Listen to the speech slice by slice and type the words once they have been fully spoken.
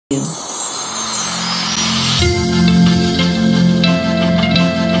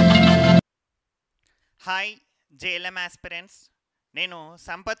Hi JLM aspirants. నేను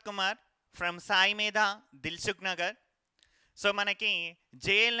Sampath Kumar from సాయిమేధ Dilsukhnagar. So మనకి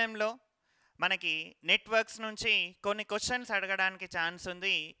JLMలో మనకి నెట్వర్క్స్ నుంచి కొన్ని క్వశ్చన్స్ అడగడానికి ఛాన్స్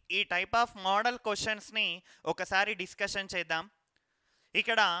ఉంది. ఈ టైప్ ఆఫ్ మోడల్ క్వశ్చన్స్ని ఒకసారి డిస్కషన్ చేద్దాం.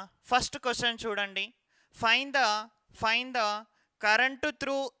 ఇక్కడ ఫస్ట్ క్వశ్చన్ చూడండి. Find the current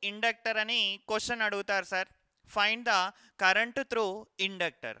through inductor అని క్వశ్చన్ అడుగుతారు sir. Find the current through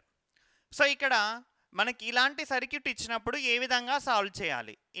inductor. So ఇక్కడ మనకి ఇలాంటి సర్క్యూట్ ఇచ్చినప్పుడు ఏ విధంగా సాల్వ్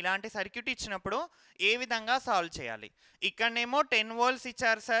చేయాలి, ఇలాంటి సర్క్యూట్ ఇచ్చినప్పుడు ఏ విధంగా సాల్వ్ చేయాలి. ఇక్కడనేమో 10 volts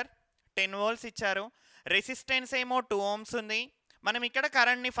ఇచ్చారు సార్, 10 volts ఇచ్చారు. రెసిస్టెన్స్ ఏమో 2 ohms ఉంది. మనం ఇక్కడ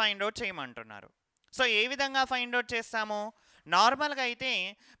కరెంట్ని ఫైండ్ అవుట్ చేయమంటున్నారు. సో ఏ విధంగా ఫైండ్ అవుట్ చేస్తాము? నార్మల్గా అయితే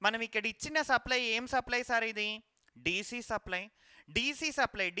మనం ఇక్కడ ఇచ్చిన సప్లై ఏం సప్లై సార్? ఇది డీసీ సప్లై.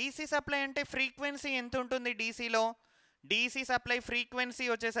 డీసీ సప్లై అంటే ఫ్రీక్వెన్సీ ఎంత ఉంటుంది డీసీలో? డీసీ సప్లై ఫ్రీక్వెన్సీ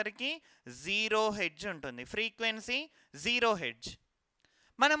వచ్చేసరికి 0 hertz ఉంటుంది. Frequency 0 hertz.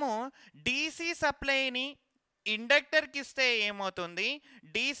 మనము డీసీ సప్లైని ఇండక్టర్కి ఇస్తే ఏమవుతుంది,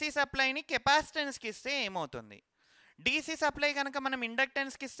 డీసీ సప్లైని కెపాసిటెన్స్కి ఇస్తే ఏమవుతుంది? డీసీ సప్లై కనుక మనం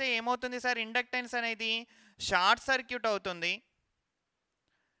ఇండక్టెన్స్కి ఇస్తే ఏమవుతుంది సార్? ఇండక్టెన్స్ అనేది షార్ట్ సర్క్యూట్ అవుతుంది.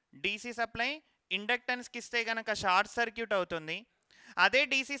 డీసీ సప్లై ఇండక్టెన్స్కి ఇస్తే కనుక షార్ట్ సర్క్యూట్ అవుతుంది. అదే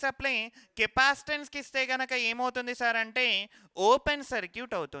డీసీ సప్లై కెపాసిటెన్స్కి ఇస్తే కనుక ఏమవుతుంది సార్ అంటే ఓపెన్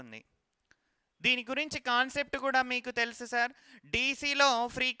సర్క్యూట్ అవుతుంది. దీని గురించి కాన్సెప్ట్ కూడా మీకు తెలుసు సార్. డీసీలో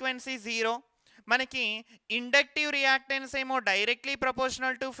ఫ్రీక్వెన్సీ 0, మనకి ఇండక్టివ్ రియాక్టెన్స్ ఏమో డైరెక్ట్లీ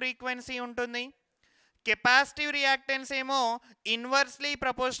ప్రపోర్షనల్ టు ఫ్రీక్వెన్సీ ఉంటుంది. కెపాసిటివ్ రియాక్టెన్స్ ఏమో ఇన్వర్స్లీ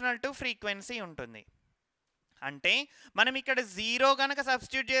ప్రపోర్షనల్ టు ఫ్రీక్వెన్సీ ఉంటుంది. అంటే మనం ఇక్కడ 0 కనుక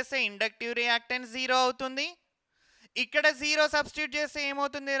సబ్స్టిట్యూట్ చేస్తే ఇండక్టివ్ రియాక్టెన్స్ 0 అవుతుంది. ఇక్కడ 0 సబ్స్టిట్యూట్ చేస్తే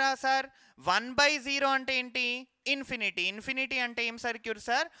ఏమవుతుంది రా సార్? 1/0 అంటే ఏంటి? ఇన్ఫినిటీ. ఇన్ఫినిటీ అంటే ఏం సర్క్యూట్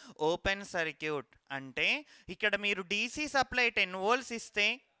సార్? Open circuit. అంటే ఇక్కడ మీరు డీసీ సప్లై 10 volts ఇస్తే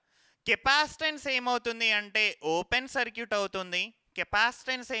కెపాసిటెన్స్ ఏమవుతుంది అంటే ఓపెన్ సర్క్యూట్ అవుతుంది.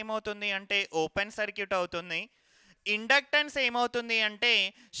 కెపాసిటెన్స్ ఏమవుతుంది అంటే ఓపెన్ సర్క్యూట్ అవుతుంది. ఇండక్టెన్స్ ఏమవుతుంది అంటే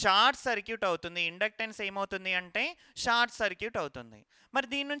షార్ట్ సర్క్యూట్ అవుతుంది. ఇండక్టెన్స్ ఏమవుతుంది అంటే షార్ట్ సర్క్యూట్ అవుతుంది. మరి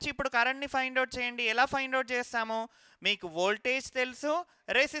దీని నుంచి ఇప్పుడు కరెంట్ని ఫైండ్ అవుట్ చేయండి. ఎలా ఫైండ్ అవుట్ చేస్తాము? మీకు వోల్టేజ్ తెలుసు,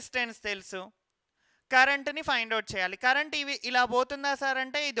 రెసిస్టెన్స్ తెలుసు, కరెంట్ని ఫైండ్ అవుట్ చేయాలి. కరెంట్ ఇలా పోతుందా సార్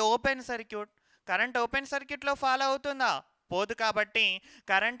అంటే ఇది ఓపెన్ సర్క్యూట్. కరెంట్ ఓపెన్ సర్క్యూట్లో ఫాలో అవుతుందా? పోదు. కాబట్టి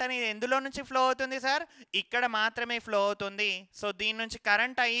కరెంట్ అనేది ఎందులో నుంచి ఫ్లో అవుతుంది సార్? ఇక్కడ మాత్రమే ఫ్లో అవుతుంది. సో దీని నుంచి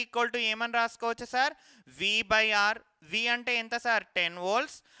కరెంట్ I ఈక్వల్ టు ఏమని రాసుకోవచ్చు సార్? V/R. V అంటే ఎంత sir? 10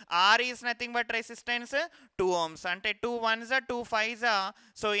 volts. R is nothing but resistance 2 ohms. అంటే 2 1s 2 5s.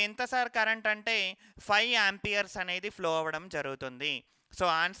 సో ఎంత సార్ కరెంట్ అంటే 5 amperes అనేది ఫ్లో అవ్వడం జరుగుతుంది. సో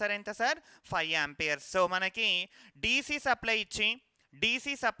ఆన్సర్ ఎంత సార్? 5 amperes. సో మనకి డీసీ సప్లై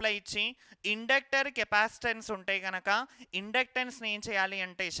ఇచ్చి ఇండక్టర్ కెపాసిటెన్స్ ఉంటే కనుక ఇండక్టెన్స్ని ఏం చేయాలి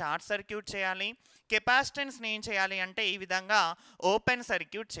అంటే షార్ట్ సర్క్యూట్ చేయాలి. కెపాసిటెన్స్ని ఏం చేయాలి అంటే ఈ విధంగా ఓపెన్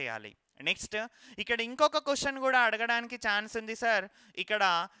సర్క్యూట్ చేయాలి. నెక్స్ట్ ఇక్కడ ఇంకొక క్వశ్చన్ కూడా అడగడానికి ఛాన్స్ ఉంది సార్. ఇక్కడ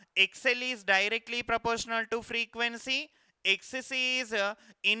XL is directly proportional to frequency, XC is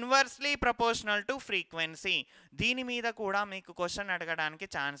inversely proportional to frequency. దీని మీద కూడా మీకు క్వశ్చన్ అడగడానికి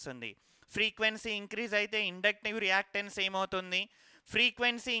ఛాన్స్ ఉంది. ఫ్రీక్వెన్సీ ఇంక్రీజ్ అయితే ఇండక్టివ్ రియాక్టెన్స్ ఏమవుతుంది?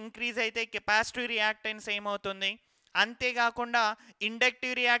 ఫ్రీక్వెన్సీ ఇంక్రీజ్ అయితే కెపాసిటివ్ రియాక్టెన్స్ ఏమవుతుంది? అంతేకాకుండా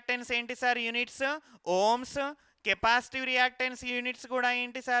ఇండక్టివ్ రియాక్టెన్స్ ఏంటి sir? Units Ohm's. Capacitive reactance units కూడా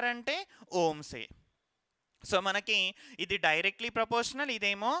ఏంటి సార్ అంటే ఓమ్సే. సో మనకి ఇది డైరెక్ట్లీ ప్రపోర్షనల్,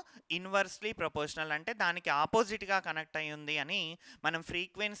 ఇదేమో ఇన్వర్స్లీ ప్రపోర్షనల్. అంటే దానికి ఆపోజిట్గా కనెక్ట్ అయి ఉంది అని మనం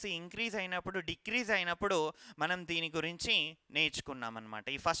ఫ్రీక్వెన్సీ ఇంక్రీజ్ అయినప్పుడు డిక్రీజ్ అయినప్పుడు మనం దీని గురించి నేర్చుకున్నాం అన్నమాట.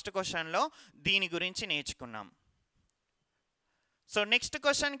 ఈ ఫస్ట్ క్వశ్చన్లో దీని గురించి నేర్చుకున్నాం. సో నెక్స్ట్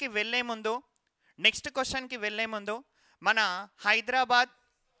క్వశ్చన్కి వెళ్ళే ముందు మన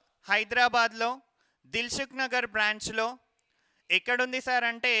హైదరాబాద్లో దిల్సుఖ్నగర్ బ్రాంచ్లో ఎక్కడుంది సార్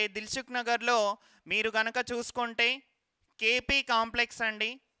అంటే దిల్సుఖ్నగర్లో మీరు కనుక చూసుకుంటే కేపీ కాంప్లెక్స్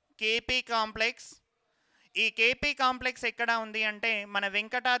అండి. KP complex. ఈ కేపీ కాంప్లెక్స్ ఎక్కడ ఉంది అంటే మన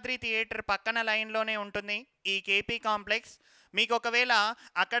వెంకటాద్రి థియేటర్ పక్కన లైన్లోనే ఉంటుంది ఈ కేపీ కాంప్లెక్స్. మీకు ఒకవేళ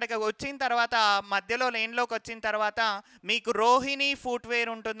అక్కడికి వచ్చిన తర్వాత మధ్యలో లేన్లోకి వచ్చిన తర్వాత మీకు రోహిణి ఫుట్వేర్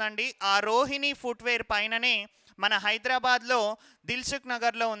ఉంటుందండి. ఆ రోహిణి ఫుట్వేర్ పైననే మన హైదరాబాద్లో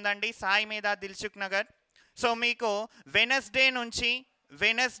దిల్సుఖ్నగర్లో ఉందండి సాయిమేధా దిల్సుఖ్నగర్. సో మీకు వెనస్డే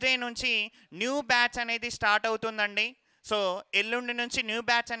నుంచి న్యూ బ్యాచ్ అనేది స్టార్ట్ అవుతుందండి. సో ఎల్లుండి నుంచి న్యూ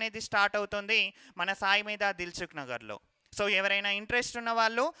బ్యాచ్ అనేది స్టార్ట్ అవుతుంది మన సాయిమేధా దిల్సుఖ్నగర్లో. సో ఎవరైనా ఇంట్రెస్ట్ ఉన్న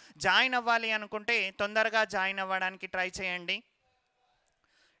వాళ్ళు జాయిన్ అవ్వాలి అనుకుంటే తొందరగా జాయిన్ అవ్వడానికి ట్రై చేయండి.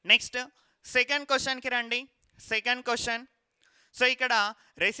 నెక్స్ట్ సెకండ్ క్వశ్చన్కి రండి. సెకండ్ సో ఇక్కడ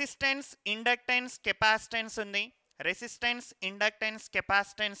రెసిస్టెన్స్, ఇండక్టెన్స్, కెపాసిటెన్స్ ఉంది. రెసిస్టెన్స్, ఇండక్టెన్స్,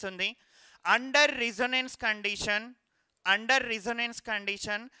 కెపాసిటెన్స్ ఉంది. Under resonance condition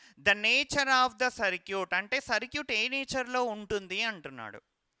the nature of the circuit, అంటే సర్క్యూట్ ఏ నేచర్లో ఉంటుంది అంటున్నాడు.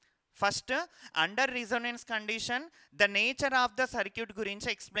 First under resonance condition the nature of the circuit గురించి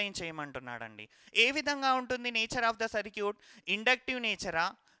ఎక్స్ప్లెయిన్ చేయమంటున్నాడండి. ఏ విధంగా ఉంటుంది nature of the circuit? Inductive నేచరా,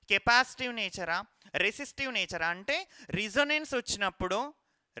 capacitive నేచరా, resistive నేచరా? అంటే రిజొనెన్స్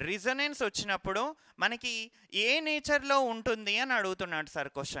వచ్చినప్పుడు మనకి ఏ నేచర్లో ఉంటుంది అని అడుగుతున్నాడు sir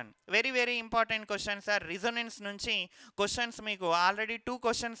question. Very very important question sir. Resonance నుంచి క్వశ్చన్స్ మీకు ఆల్రెడీ 2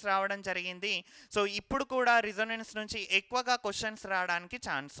 క్వశ్చన్స్ రావడం జరిగింది. సో ఇప్పుడు కూడా రిజొనెన్స్ నుంచి ఎక్కువగా క్వశ్చన్స్ రావడానికి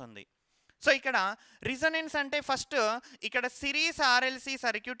ఛాన్స్ ఉంది. సో ఇక్కడ రిజొనెన్స్ అంటే ఫస్ట్ ఇక్కడ సిరీస్ ఆర్ఎల్సి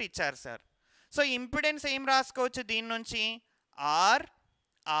సర్క్యూట్ ఇచ్చారు సార్. సో ఇంపిడెన్స్ ఏం రాసుకోవచ్చు దీని నుంచి? Are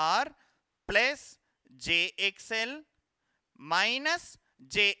plus JXL minus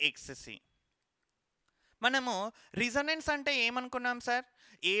జేఎక్స్సి. మనము రిజొనెన్స్ అంటే ఏమనుకున్నాం సార్?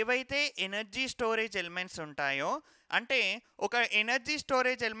 ఏవైతే ఎనర్జీ స్టోరేజ్ ఎలిమెంట్స్ ఉంటాయో, అంటే ఒక ఎనర్జీ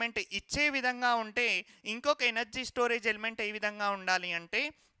స్టోరేజ్ ఎలిమెంట్ ఇచ్చే విధంగా ఉంటే ఇంకొక ఎనర్జీ స్టోరేజ్ ఎలిమెంట్ ఏ విధంగా ఉండాలి అంటే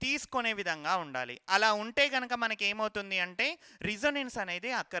తీసుకునే విధంగా ఉండాలి. అలా ఉంటే కనుక మనకి ఏమవుతుంది అంటే రిజొనెన్స్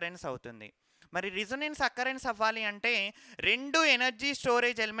అనేది అక్కరెన్స్ అవుతుంది. మరి రిజొనెన్స్ అక్కరెన్స్ అవ్వాలి అంటే 2 ఎనర్జీ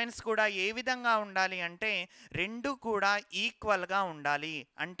స్టోరేజ్ ఎలిమెంట్స్ కూడా ఏ విధంగా ఉండాలి అంటే 2 కూడా ఈక్వల్గా ఉండాలి.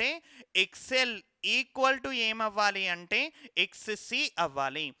 అంటే ఎక్స్ఎల్ ఈక్వల్ టు ఏమవ్వాలి అంటే ఎక్స్సి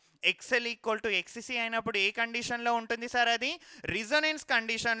అవ్వాలి. ఎక్స్ఎల్ ఈక్వల్ టు ఎక్స్సి అయినప్పుడు ఏ కండిషన్లో ఉంటుంది సార్? అది రిజొనెన్స్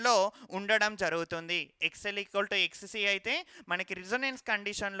కండిషన్లో ఉండడం జరుగుతుంది. ఎక్స్ఎల్ ఈక్వల్ టు ఎక్స్సి అయితే మనకి రిజొనెన్స్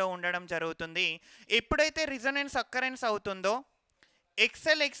కండిషన్లో ఉండడం జరుగుతుంది. ఎప్పుడైతే రిజొనెన్స్ అక్కరెన్స్ అవుతుందో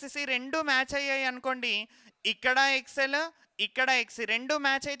ఎక్స్ఎల్ ఎక్స్సి 2 మ్యాచ్ అయ్యాయి అనుకోండి, ఇక్కడ ఎక్స్ఎల్ ఇక్కడ ఎక్స్సి 2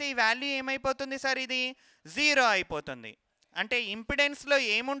 మ్యాచ్ అయితే ఈ వాల్యూ ఏమైపోతుంది సార్? ఇది 0 అయిపోతుంది. అంటే ఇంపిడెన్స్లో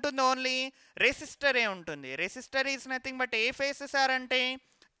ఏముంటుంది? ఓన్లీ రెసిస్టరే ఉంటుంది. Resistor is nothing but A face sir అంటే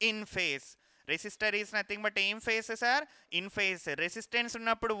in phase. Resistor is nothing but ఏం face sir? In phase. Resistance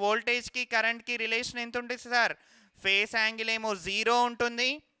ఉన్నప్పుడు వోల్టేజ్కి కరెంట్కి రిలేషన్ ఎంత ఉంటుంది సార్? ఫేస్ యాంగిల్ ఏమో 0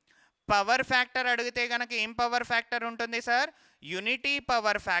 ఉంటుంది. పవర్ ఫ్యాక్టర్ అడిగితే కనుక ఏం పవర్ ఫ్యాక్టర్ ఉంటుంది సార్? యూనిటీ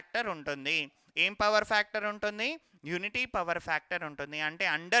పవర్ ఫ్యాక్టర్ ఉంటుంది. ఏం పవర్ ఫ్యాక్టర్ ఉంటుంది? యూనిటీ పవర్ ఫ్యాక్టర్ ఉంటుంది. అంటే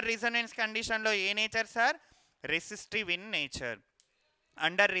అండర్ రిజొనెన్స్ కండిషన్లో ఏ nature sir? Resistive in nature.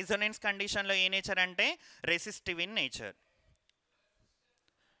 Under resonance కండిషన్లో ఏ నేచర్ అంటే రెసిస్టివ్ ఇన్ నేచర్.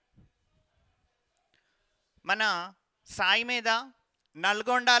 మన సాయిమేధ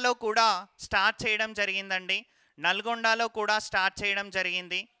నల్గొండలో కూడా స్టార్ట్ చేయడం జరిగిందండి. నల్గొండలో కూడా స్టార్ట్ చేయడం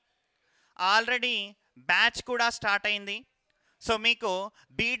జరిగింది. ఆల్రెడీ బ్యాచ్ కూడా స్టార్ట్ అయింది. సో మీకు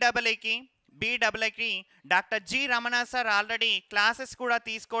బీడబ్ల్యూకి doctor G Ramana sir already classes కూడా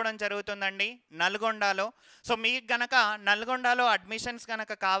తీసుకోవడం జరుగుతుందండి నల్గొండలో. సో మీకు గనక నల్గొండలో అడ్మిషన్స్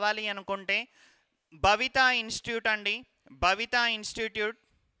కనుక కావాలి అనుకుంటే భవితా ఇన్స్టిట్యూట్ అండి, భవితా ఇన్స్టిట్యూట్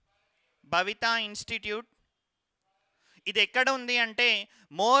ఇది ఎక్కడ ఉంది అంటే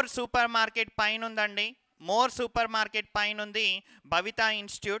మోర్ సూపర్ మార్కెట్ పైన ఉందండి. మోర్ సూపర్ మార్కెట్ పైన ఉంది భవితా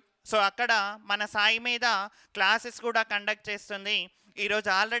ఇన్స్టిట్యూట్. సో అక్కడ మన సాయిమేధ క్లాసెస్ కూడా కండక్ట్ చేస్తుంది. ఈరోజు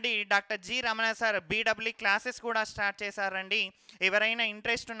already doctor G Ramana sir BW classes కూడా స్టార్ట్ చేశారండి. ఎవరైనా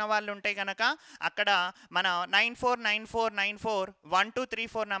ఇంట్రెస్ట్ ఉన్న వాళ్ళు ఉంటే కనుక అక్కడ మన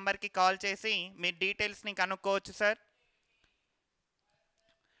 9494941234 నంబర్కి కాల్ చేసి మీ డీటెయిల్స్ని కనుక్కోవచ్చు సార్.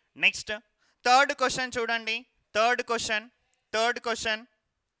 నెక్స్ట్ థర్డ్ క్వశ్చన్ చూడండి. Third question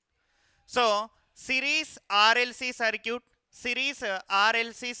so series RLC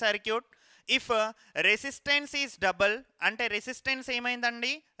circuit if resistance is double, అంటే రెసిస్టెన్స్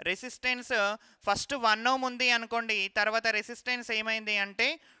ఏమైందండి? రెసిస్టెన్స్ ఫస్ట్ 1 ohm ఉంది అనుకోండి, తర్వాత రెసిస్టెన్స్ ఏమైంది అంటే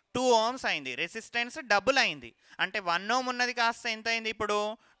 2 ohms అయింది. రెసిస్టెన్స్ డబుల్ అయింది. అంటే 1 ohm ఉన్నది కాస్త ఎంత అయింది? ఇప్పుడు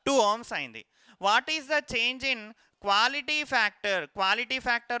 2 ohms అయింది. What is the change in quality factor? Quality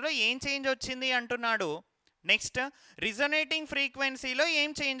ఫ్యాక్టర్లో ఏం చేంజ్ వచ్చింది అంటున్నాడు. నెక్స్ట్ రిజొనేటింగ్ ఫ్రీక్వెన్సీలో ఏం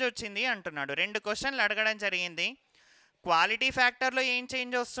చేంజ్ వచ్చింది అంటున్నాడు. 2 క్వశ్చన్లు అడగడం జరిగింది. క్వాలిటీ ఫ్యాక్టర్లో ఏం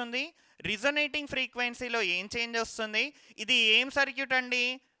చేంజ్ వస్తుంది, రిజొనేటింగ్ ఫ్రీక్వెన్సీలో ఏం చేంజ్ వస్తుంది. ఇది ఏం సర్క్యూట్ అండి?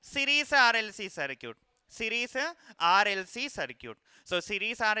 Series RLC circuit. So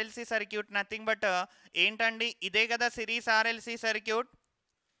series RLC circuit nothing but ఏంటండి? ఇదే కదా సిరీస్ ఆర్ఎల్సి సర్క్యూట్.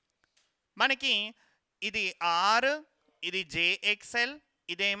 మనకి ఇది ఆర్, ఇది జేఎక్స్ఎల్,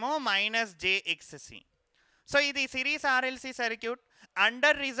 ఇదేమో మైనస్ జేఎక్స్సి. సో ఇది series RLC circuit.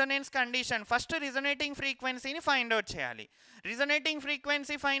 Under resonance condition first రిజొనేటింగ్ ఫ్రీక్వెన్సీని ఫైండ్ అవుట్ చేయాలి. రిజొనేటింగ్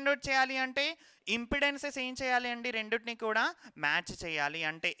ఫ్రీక్వెన్సీ ఫైండ్ అవుట్ చేయాలి అంటే ఇంపిడెన్సెస్ ఏం చేయాలి అండి, రెండింటిని కూడా మ్యాచ్ చేయాలి.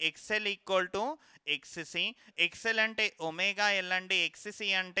 అంటే XL equal to XC, XL అంటే ఒమేగా ఎల్ అండి, XC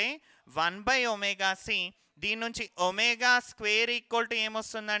అంటే 1/ωc. దీని నుంచి omega square equal to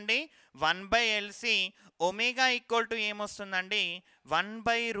ఏమొస్తుందండి 1/LC, omega equal to ఏమొస్తుందండి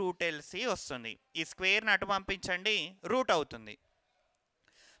 1/√LC వస్తుంది. ఈ స్క్వేర్ని అటు పంపించండి, రూట్ అవుతుంది.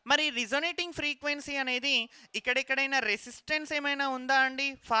 మరి రిజొనేటింగ్ ఫ్రీక్వెన్సీ అనేది ఇక్కడెక్కడైనా రెసిస్టెన్స్ ఏమైనా ఉందా అండి,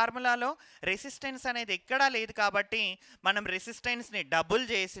 ఫార్ములాలో రెసిస్టెన్స్ అనేది ఎక్కడా లేదు. కాబట్టి మనం రెసిస్టెన్స్ని డబుల్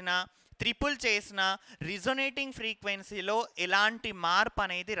చేసినా ట్రిపుల్ చేసిన రిజొనేటింగ్ ఫ్రీక్వెన్సీలో ఎలాంటి మార్పు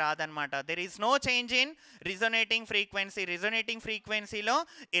అనేది రాదనమాట. There is no change in రిజొనేటింగ్ frequency. రిజొనేటింగ్ ఫ్రీక్వెన్సీలో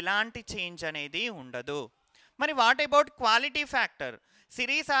ఎలాంటి చేంజ్ అనేది ఉండదు. మరి what about quality factor?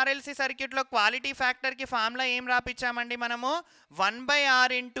 Series RLC సర్క్యూట్లో క్వాలిటీ ఫ్యాక్టర్కి ఫార్ములా ఏం రాపించామండి మనము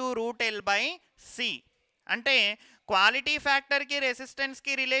 1/R × √L/C. అంటే క్వాలిటీ ఫ్యాక్టర్కి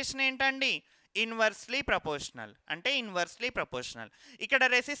రెసిస్టెన్స్కి రిలేషన్ ఏంటండి, ఇన్వర్స్లీ ప్రపోర్షనల్. అంటే ఇన్వర్స్లీ ప్రపోర్షనల్. ఇక్కడ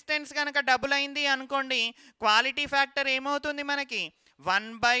రెసిస్టెన్స్ కనుక డబుల్ అయింది అనుకోండి, క్వాలిటీ ఫ్యాక్టర్ ఏమవుతుంది మనకి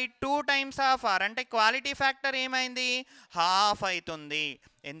 1/2 టైమ్స్ ఆఫ్ R. అంటే క్వాలిటీ ఫ్యాక్టర్ ఏమైంది, హాఫ్ అవుతుంది.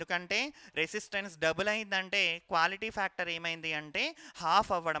 ఎందుకంటే రెసిస్టెన్స్ డబుల్ అయిందంటే క్వాలిటీ ఫ్యాక్టర్ ఏమైంది అంటే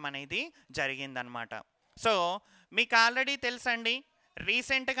హాఫ్ అవ్వడం అనేది జరిగిందనమాట. సో మీకు ఆల్రెడీ తెలుసండి,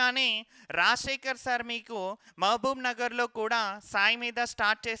 రీసెంట్గానే రాజశేఖర్ సార్ మీకు మహబూబ్ నగర్లో కూడా సాయి మీద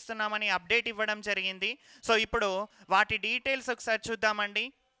స్టార్ట్ చేస్తున్నామని అప్డేట్ ఇవ్వడం జరిగింది. సో ఇప్పుడు వాటి డీటెయిల్స్ ఒకసారి చూద్దామండి.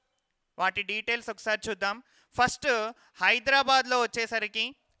 ఫస్ట్ హైదరాబాద్లో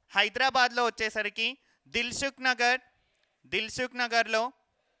వచ్చేసరికి దిల్సుఖ్నగర్లో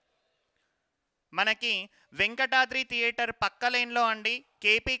మనకి వెంకటాద్రి థియేటర్ పక్క లైన్లో అండి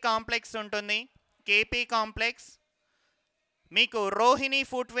కేపీ కాంప్లెక్స్ ఉంటుంది. కేపీ కాంప్లెక్స్ మీకు రోహిణి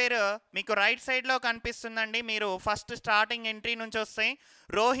ఫుట్వేర్ మీకు రైట్ సైడ్లో కనిపిస్తుందండి. మీరు ఫస్ట్ స్టార్టింగ్ ఎంట్రీ నుంచి వస్తే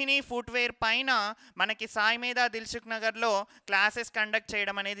రోహిణి ఫుట్వేర్ పైన మనకి సాయిమేధా దిల్సుఖ్నగర్లో క్లాసెస్ కండక్ట్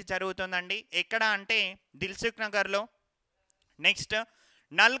చేయడం అనేది జరుగుతుందండి. ఎక్కడ అంటే దిల్సుఖ్నగర్లో. నెక్స్ట్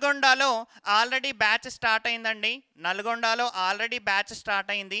నల్గొండలో ఆల్రెడీ బ్యాచ్ స్టార్ట్ అయిందండి.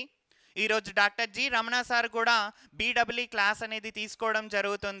 ఈరోజు Dr.G.Ramana సార్ కూడా BEE క్లాస్ అనేది తీసుకోవడం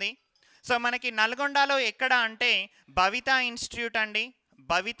జరుగుతుంది. సో మనకి నల్గొండలో ఎక్కడ అంటే భవితా ఇన్స్టిట్యూట్ అండి.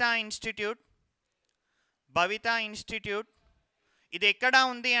 భవితా ఇన్స్టిట్యూట్ ఇది ఎక్కడ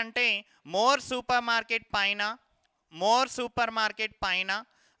ఉంది అంటే మోర్ సూపర్ మార్కెట్ పైన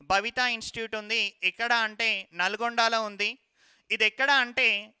భవితా ఇన్స్టిట్యూట్ ఉంది. ఎక్కడ అంటే నల్గొండలో ఉంది. ఇది ఎక్కడ అంటే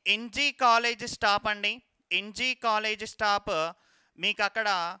NG కాలేజ్ స్టాప్ అండి. NG కాలేజ్ స్టాప్ మీకు అక్కడ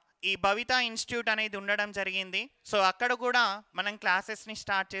ఈ భవితా ఇన్స్టిట్యూట్ అనేది ఉండడం జరిగింది. సో అక్కడ కూడా మనం క్లాసెస్ని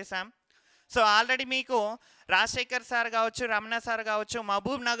స్టార్ట్ చేసాం. సో ఆల్రెడీ మీకు రాజశేఖర్ సార్ కావచ్చు, రమణ సార్ కావచ్చు,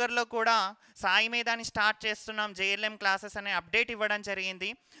 మహబూబ్ నగర్లో కూడా సాయి మీదాని స్టార్ట్ చేస్తున్నాం JLM క్లాసెస్ అనే అప్డేట్ ఇవ్వడం జరిగింది.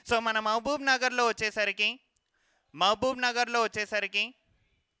 సో మన మహబూబ్ నగర్లో వచ్చేసరికి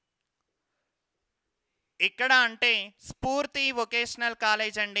ఇక్కడ అంటే స్ఫూర్తి వొకేషనల్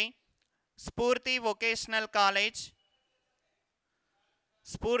కాలేజ్ అండి. స్ఫూర్తి వొకేషనల్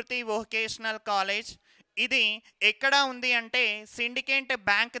కాలేజ్ ఇది ఎక్కడ ఉంది అంటే సిండికేట్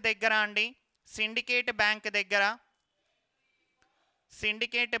బ్యాంక్ దగ్గర అండి. సిండికేట్ బ్యాంక్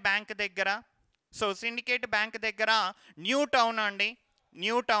దగ్గర. సో సిండికేట్ బ్యాంక్ దగ్గర న్యూ టౌన్ అండి.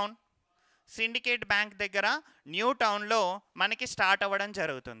 సిండికేట్ బ్యాంక్ దగ్గర న్యూ టౌన్లో మనకి స్టార్ట్ అవ్వడం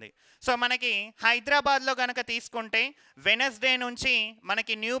జరుగుతుంది. సో మనకి హైదరాబాద్లో కనుక తీసుకుంటే వెనస్డే నుంచి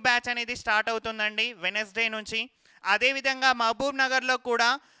మనకి న్యూ బ్యాచ్ అనేది స్టార్ట్ అవుతుందండి. వెనస్డే నుంచి. అదేవిధంగా మహబూబ్ నగర్లో కూడా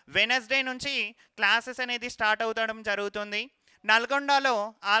వెనస్డే నుంచి క్లాసెస్ అనేది స్టార్ట్ అవడం జరుగుతుంది. నల్గొండలో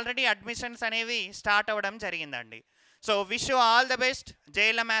ఆల్రెడీ అడ్మిషన్స్ అనేవి స్టార్ట్ అవ్వడం జరిగిందండి. So wish you all the best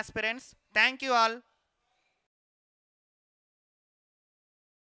JLM aspirants. Thank you all.